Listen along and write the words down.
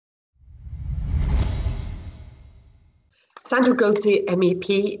Sandro Gozi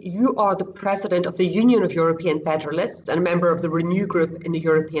MEP, you are the president of the Union of European Federalists and a member of the Renew Group in the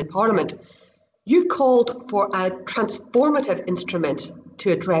European Parliament. You've called for a transformative instrument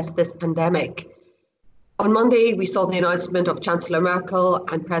to address this pandemic. On Monday, we saw the announcement of Chancellor Merkel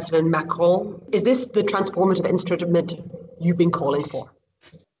and President Macron. Is this the transformative instrument you've been calling for?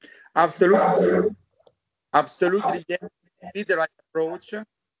 Absolutely. Absolutely, yes. It's the right approach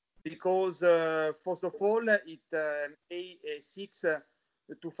because, first of all, it seeks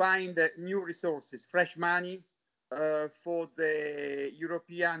to find new resources, fresh money for the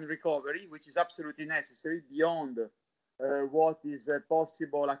European recovery, which is absolutely necessary beyond what is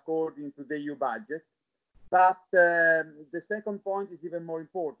possible according to the EU budget. But the second point is even more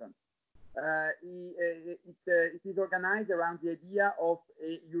important. It is organized around the idea of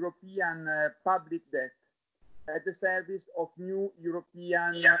a European public debt at the service of new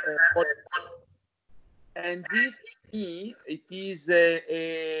European and this, to me, it is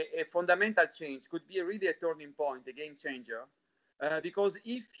a fundamental change, could be really a turning point, a game changer, because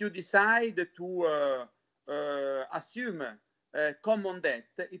if you decide to assume common debt,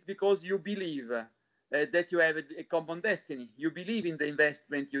 it's because you believe that you have a common destiny. You believe in the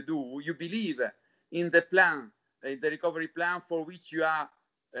investment you do. You believe in the plan, the recovery plan for which you are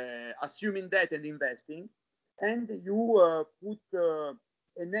assuming debt and investing. And you put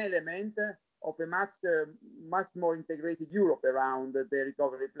an element of a much more integrated Europe around the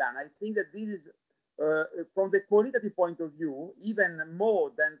recovery plan. I think that this is, from the qualitative point of view, even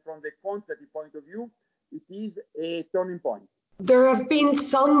more than from the quantitative point of view, it is a turning point. There have been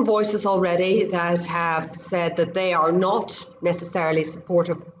some voices already that have said that they are not necessarily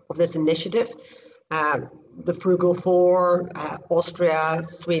supportive of this initiative. The Frugal Four, Austria,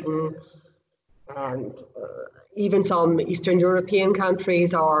 Sweden, and even some Eastern European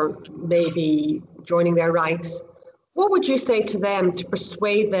countries are maybe joining their ranks. What would you say to them to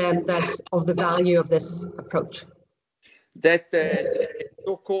persuade them that of the value of this approach? That the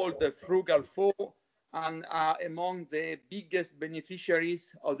so-called Frugal Four are among the biggest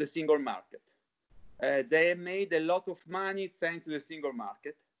beneficiaries of the single market. They have made a lot of money thanks to the single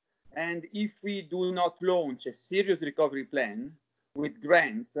market. And if we do not launch a serious recovery plan with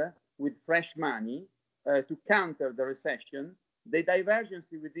grants, with fresh money to counter the recession, the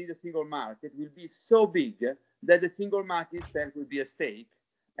divergence within the single market will be so big that the single market itself will be at stake.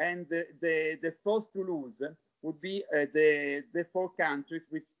 And the first to lose would be the four countries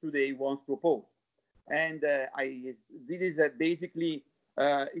which today wants to oppose. And this is basically,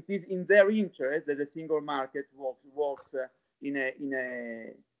 it is in their interest that the single market works in a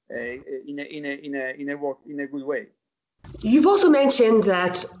good way. You've also mentioned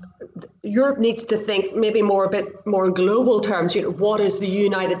that Europe needs to think maybe a bit more in global terms. You know, what is the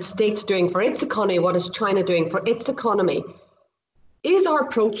United States doing for its economy? What is China doing for its economy? Is our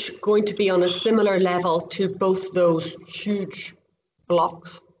approach going to be on a similar level to both those huge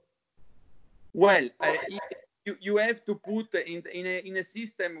blocks? Well, you have to put in a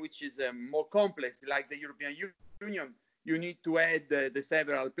system which is more complex, like the European Union. You need to add the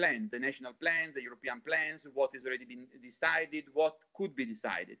several plans, the national plans, the European plans, what has already been decided, what could be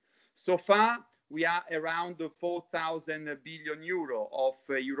decided. So far, we are around 4,000 billion euro of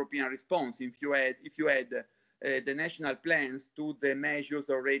European response if you add the national plans to the measures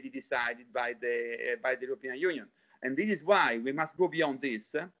already decided by the European Union. And this is why we must go beyond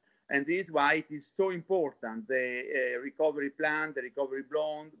this. And this is why it is so important, the recovery plan, the recovery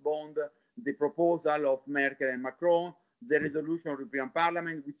bond, the proposal of Merkel and Macron, the resolution of the European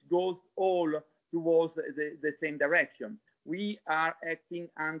Parliament, which goes all towards the same direction. We are acting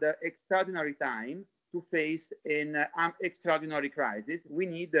under extraordinary time to face an extraordinary crisis. We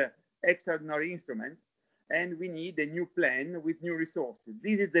need extraordinary instruments, and we need a new plan with new resources.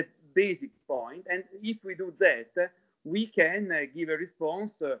 This is the basic point. And if we do that, we can give a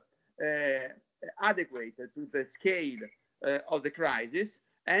response adequate to the scale of the crisis,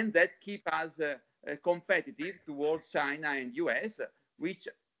 and that keep us competitive towards China and US, which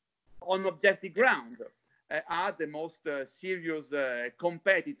on objective ground are the most serious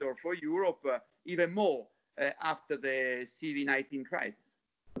competitor for Europe, even more after the COVID-19 crisis.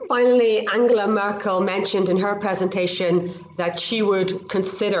 Finally, Angela Merkel mentioned in her presentation that she would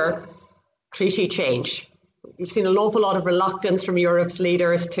consider treaty change. You've seen an awful lot of reluctance from Europe's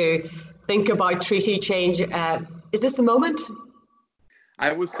leaders to think about treaty change. Is this the moment?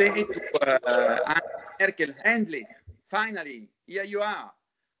 I would say to Angela Merkel, handily, finally, here you are.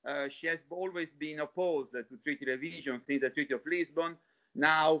 She has always been opposed to treaty revision since the Treaty of Lisbon.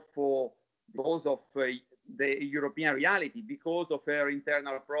 Now, because of the European reality, because of her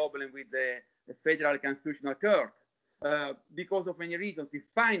internal problem with the Federal Constitutional Court, because of many reasons, we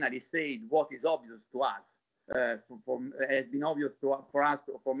finally said what is obvious to us, has been obvious for us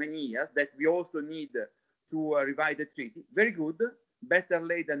for many years, that we also need to revise the treaty. Very good, better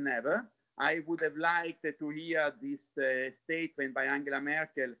late than never. I would have liked to hear this statement by Angela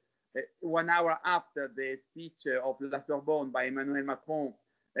Merkel 1 hour after the speech of La Sorbonne by Emmanuel Macron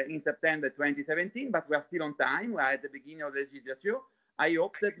in September 2017, but we are still on time. We are at the beginning of the legislature. I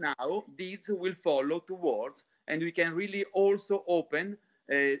hope that now deeds will follow towards, and we can really also open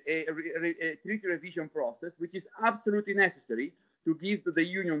a treaty revision process, which is absolutely necessary to give to the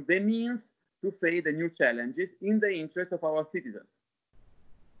Union the means to face the new challenges in the interest of our citizens.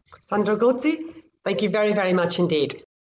 Sandro Gozi, thank you very, very much indeed.